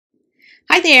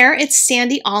Hi there, it's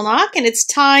Sandy Allnock, and it's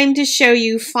time to show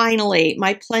you finally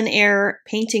my plein air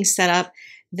painting setup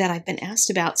that I've been asked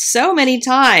about so many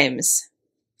times.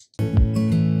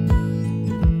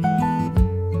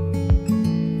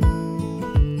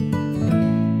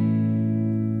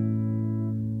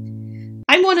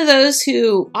 I'm one of those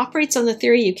who operates on the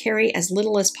theory you carry as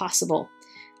little as possible.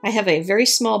 I have a very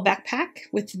small backpack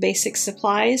with the basic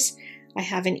supplies. I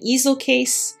have an easel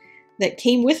case that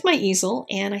came with my easel,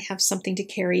 and I have something to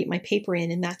carry my paper in,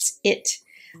 and that's it.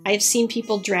 I have seen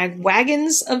people drag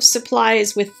wagons of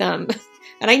supplies with them.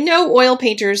 And I know oil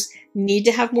painters need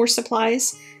to have more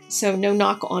supplies, so no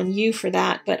knock on you for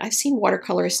that, but I've seen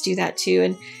watercolorists do that too,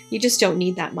 and you just don't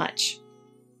need that much.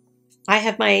 I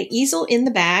have my easel in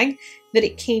the bag that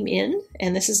it came in,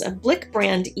 and this is a Blick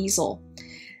brand easel.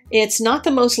 It's not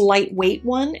the most lightweight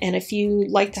one, and if you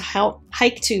like to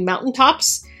hike to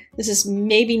mountaintops, this is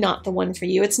maybe not the one for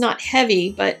you. It's not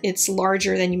heavy, but it's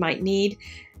larger than you might need.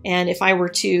 And if I were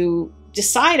to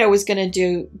decide I was going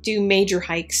to do major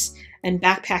hikes and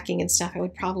backpacking and stuff, I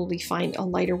would probably find a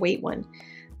lighter weight one.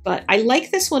 But I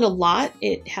like this one a lot.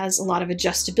 It has a lot of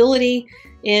adjustability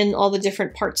in all the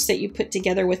different parts that you put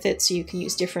together with it, so you can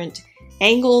use different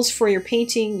angles for your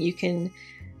painting. You can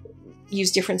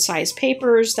use different size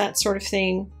papers, that sort of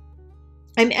thing.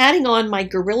 I'm adding on my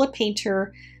Gorilla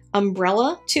Painter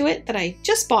umbrella to it that I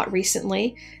just bought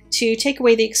recently to take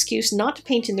away the excuse not to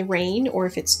paint in the rain or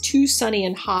if it's too sunny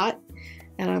and hot,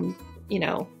 and I'm, you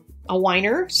know, a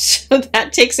whiner, so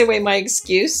that takes away my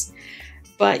excuse.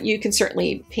 But you can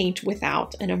certainly paint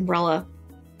without an umbrella.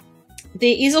 The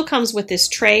easel comes with this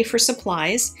tray for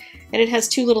supplies, and it has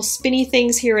two little spinny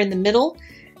things here in the middle,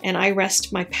 and I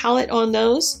rest my palette on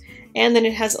those, and then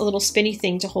it has a little spinny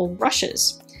thing to hold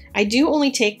brushes. I do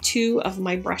only take 2 of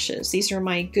my brushes. These are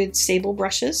my good sable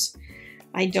brushes.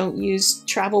 I don't use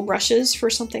travel brushes for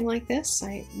something like this.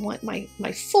 I want my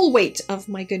full weight of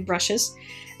my good brushes.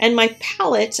 And my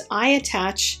palette I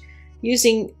attach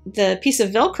using the piece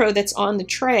of Velcro that's on the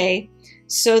tray,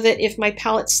 so that if my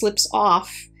palette slips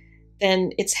off,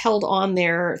 then it's held on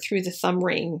there through the thumb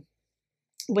ring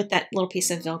with that little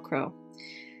piece of Velcro.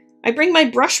 I bring my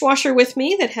brush washer with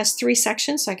me that has 3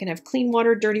 sections, so I can have clean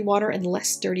water, dirty water, and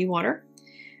less dirty water.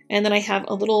 And then I have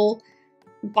a little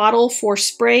bottle for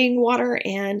spraying water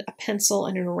and a pencil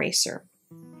and an eraser.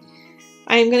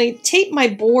 I'm going to tape my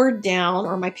board down,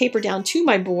 or my paper down to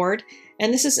my board,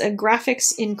 and this is a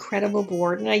Graphics Incredible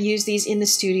board, and I use these in the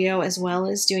studio as well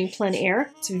as doing plein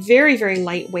air. It's very, very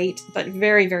lightweight, but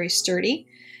very, very sturdy.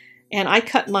 And I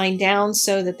cut mine down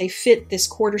so that they fit this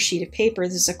 1/4 sheet of paper.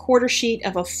 This is a 1/4 sheet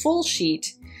of a full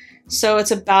sheet, so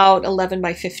it's about 11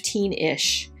 by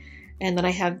 15-ish. And then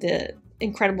I have the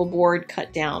Incredible board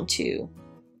cut down to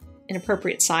an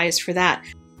appropriate size for that.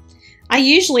 I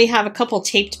usually have a couple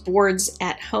taped boards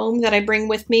at home that I bring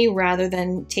with me rather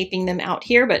than taping them out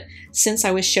here, but since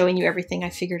I was showing you everything, I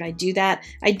figured I'd do that.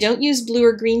 I don't use blue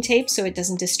or green tape so it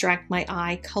doesn't distract my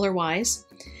eye color-wise.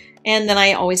 And then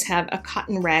I always have a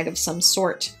cotton rag of some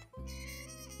sort.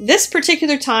 This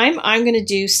particular time, I'm going to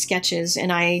do sketches,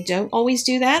 and I don't always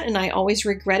do that, and I always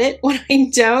regret it when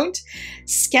I don't.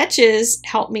 Sketches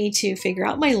help me to figure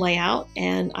out my layout,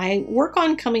 and I work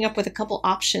on coming up with a couple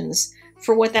options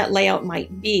for what that layout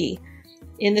might be.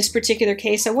 In this particular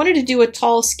case, I wanted to do a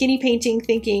tall, skinny painting,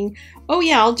 thinking, oh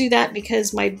yeah, I'll do that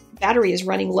because my battery is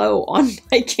running low on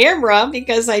my camera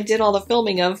because I did all the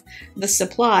filming of the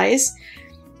supplies.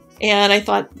 And I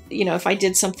thought, you know, if I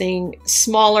did something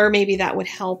smaller, maybe that would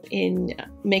help in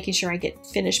making sure I get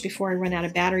finished before I run out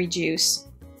of battery juice.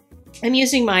 I'm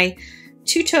using my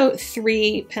Two-Tone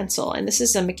 3 pencil, and this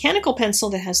is a mechanical pencil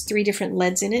that has 3 different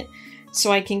leads in it,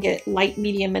 so I can get light,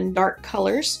 medium, and dark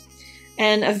colors.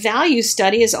 And a value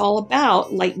study is all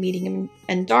about light, medium,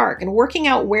 and dark, and working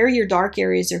out where your dark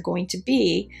areas are going to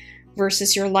be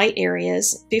versus your light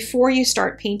areas before you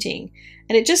start painting.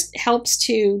 And it just helps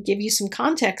to give you some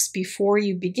context before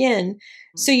you begin,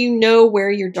 so you know where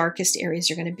your darkest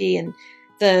areas are going to be. And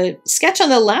the sketch on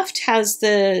the left has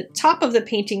the top of the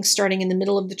painting starting in the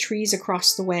middle of the trees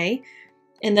across the way,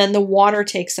 and then the water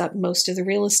takes up most of the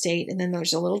real estate, and then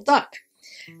there's a little duck.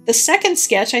 The second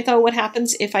sketch, I thought, what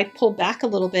happens if I pull back a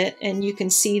little bit and you can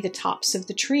see the tops of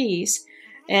the trees,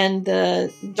 and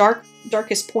the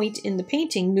darkest point in the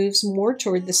painting moves more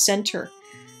toward the center,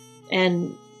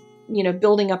 and you know,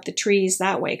 building up the trees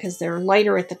that way because they're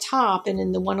lighter at the top, and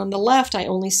in the one on the left I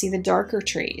only see the darker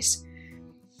trees.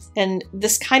 And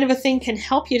this kind of a thing can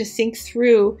help you to think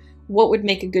through what would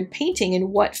make a good painting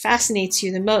and what fascinates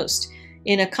you the most.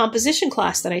 In a composition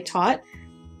class that I taught,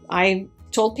 I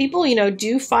told people, you know,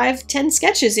 do 5, 10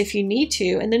 sketches if you need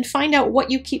to, and then find out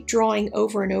what you keep drawing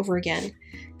over and over again,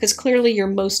 because clearly you're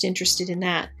most interested in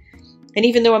that. And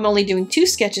even though I'm only doing 2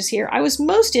 sketches here, I was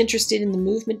most interested in the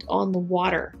movement on the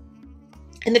water.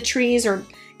 And the trees are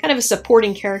kind of a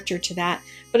supporting character to that,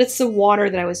 but it's the water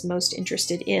that I was most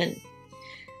interested in.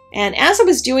 And as I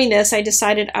was doing this, I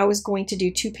decided I was going to do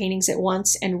 2 paintings at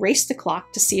once and race the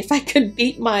clock to see if I could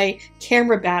beat my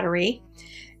camera battery.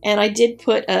 And I did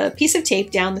put a piece of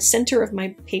tape down the center of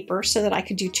my paper so that I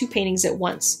could do 2 paintings at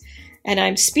once. And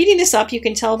I'm speeding this up. You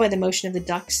can tell by the motion of the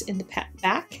ducks in the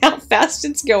back how fast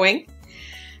it's going.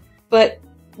 But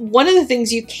one of the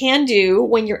things you can do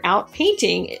when you're out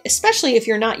painting, especially if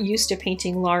you're not used to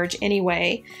painting large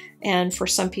anyway, and for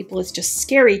some people it's just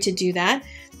scary to do that,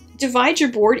 divide your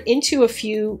board into a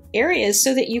few areas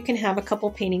so that you can have a couple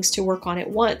paintings to work on at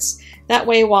once. That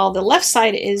way, while the left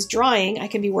side is drying, I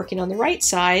can be working on the right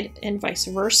side and vice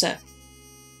versa.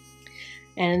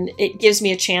 And it gives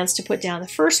me a chance to put down the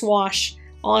first wash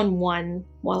on one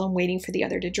while I'm waiting for the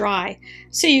other to dry.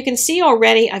 So you can see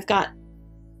already I've got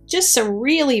just some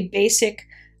really basic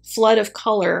flood of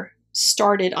color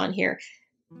started on here.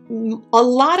 A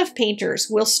lot of painters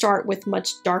will start with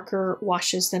much darker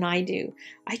washes than I do.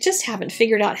 I just haven't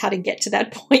figured out how to get to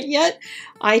that point yet.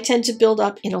 I tend to build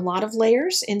up in a lot of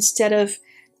layers instead of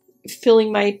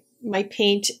filling my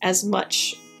paint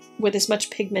with as much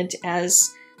pigment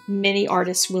as many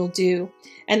artists will do.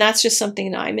 And that's just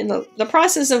something that I'm in the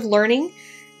process of learning,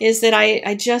 is that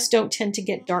I just don't tend to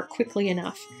get dark quickly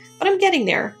enough. But I'm getting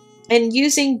there, and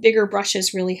using bigger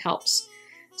brushes really helps.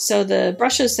 So the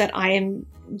brushes that I am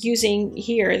using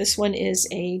here, this one is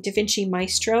a Da Vinci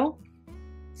Maestro,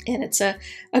 and it's a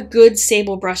good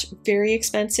sable brush, very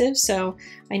expensive. So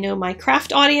I know my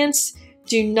craft audience,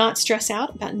 do not stress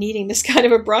out about needing this kind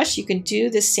of a brush. You can do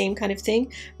this same kind of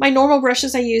thing. My normal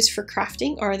brushes I use for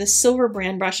crafting are the silver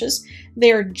brand brushes.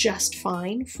 They are just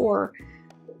fine for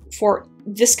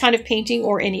this kind of painting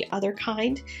or any other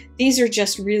kind. These are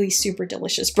just really super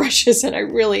delicious brushes, and I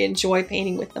really enjoy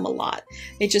painting with them a lot.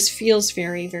 It just feels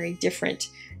very, very different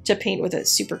to paint with a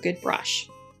super good brush.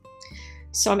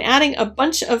 So I'm adding a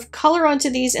bunch of color onto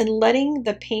these and letting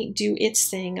the paint do its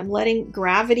thing. I'm letting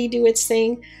gravity do its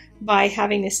thing by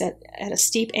having this at a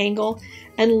steep angle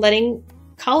and letting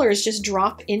colors just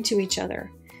drop into each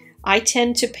other. I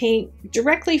tend to paint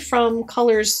directly from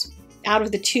colors out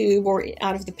of the tube or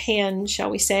out of the pan,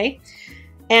 shall we say,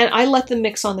 and I let them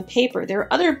mix on the paper. There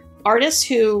are other artists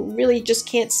who really just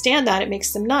can't stand that. It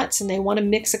makes them nuts and they want to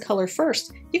mix a color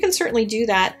first. You can certainly do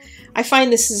that. I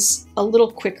find this is a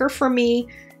little quicker for me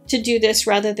to do this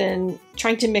rather than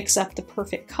trying to mix up the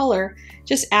perfect color,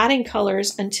 just adding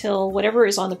colors until whatever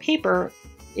is on the paper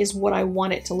is what I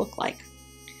want it to look like.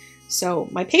 So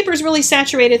my paper is really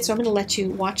saturated, so I'm going to let you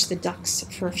watch the ducks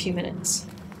for a few minutes.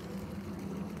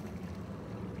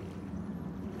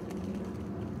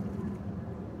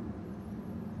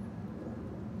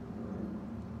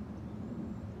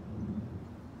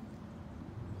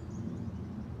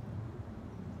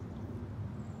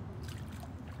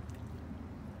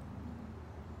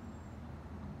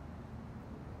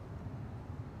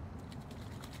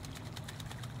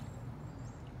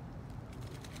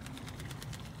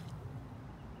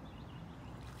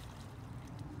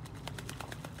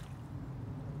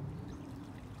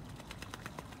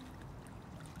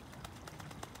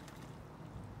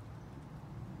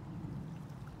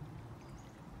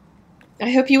 I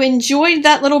hope you enjoyed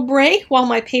that little break while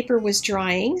my paper was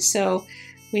drying, so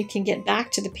we can get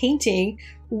back to the painting.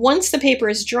 Once the paper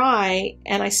is dry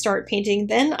and I start painting,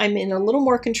 then I'm in a little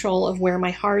more control of where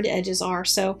my hard edges are.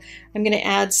 So I'm going to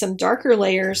add some darker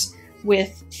layers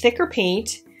with thicker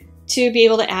paint to be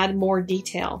able to add more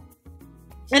detail.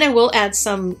 And I will add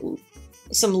some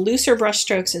looser brush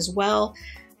strokes as well,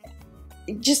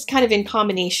 just kind of in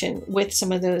combination with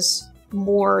some of those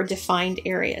more defined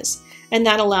areas. And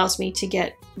that allows me to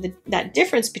get that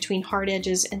difference between hard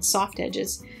edges and soft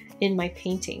edges in my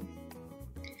painting.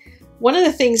 One of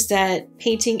the things that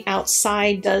painting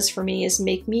outside does for me is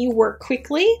make me work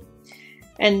quickly.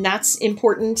 And that's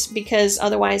important because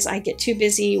otherwise I get too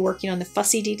busy working on the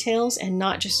fussy details and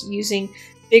not just using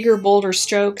bigger, bolder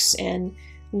strokes and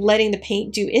letting the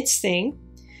paint do its thing.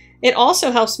 It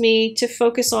also helps me to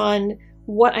focus on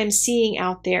what I'm seeing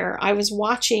out there. I was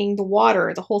watching the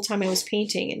water the whole time I was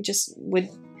painting and just would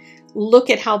look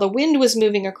at how the wind was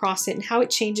moving across it and how it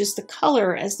changes the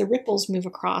color as the ripples move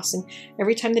across, and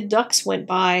every time the ducks went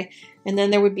by, and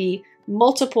then there would be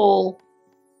multiple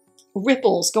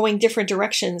ripples going different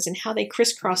directions and how they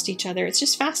crisscrossed each other. It's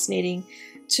just fascinating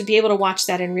to be able to watch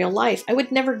that in real life. I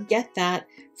would never get that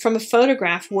from a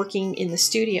photograph working in the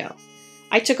studio.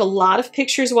 I took a lot of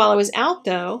pictures while I was out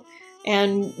though,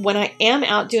 and when I am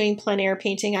out doing plein air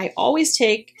painting, I always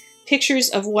take pictures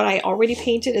of what I already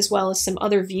painted as well as some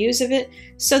other views of it,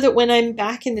 so that when I'm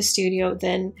back in the studio,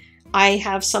 then I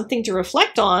have something to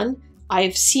reflect on.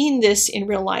 I've seen this in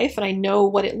real life and I know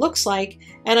what it looks like,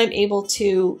 and I'm able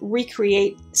to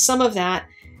recreate some of that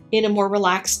in a more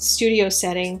relaxed studio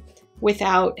setting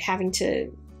without having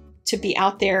to be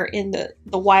out there in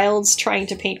the wilds trying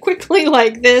to paint quickly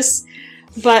like this.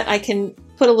 But I can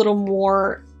put a little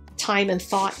more time and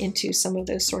thought into some of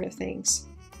those sort of things.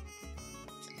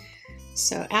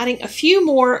 So adding a few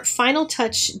more final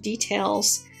touch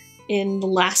details in the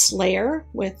last layer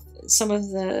with some of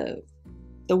the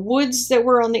woods that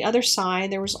were on the other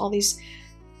side. There was all these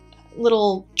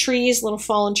little trees, little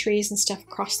fallen trees and stuff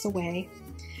across the way.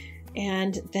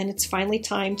 And then it's finally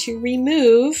time to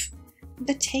remove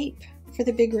the tape for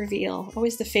the big reveal.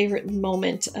 Always the favorite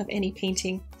moment of any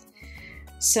painting.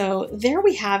 So there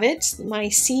we have it, my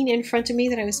scene in front of me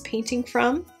that I was painting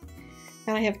from.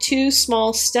 And I have two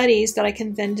small studies that I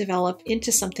can then develop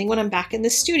into something when I'm back in the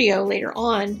studio later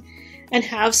on and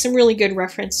have some really good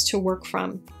reference to work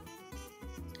from.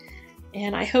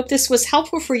 And I hope this was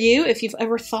helpful for you. If you've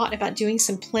ever thought about doing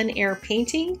some plein air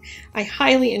painting, I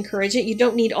highly encourage it. You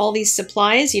don't need all these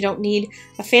supplies. You don't need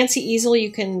a fancy easel.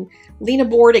 You can lean a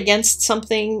board against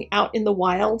something out in the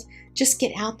wild. Just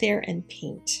get out there and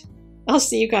paint. I'll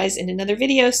see you guys in another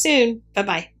video soon.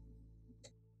 Bye-bye.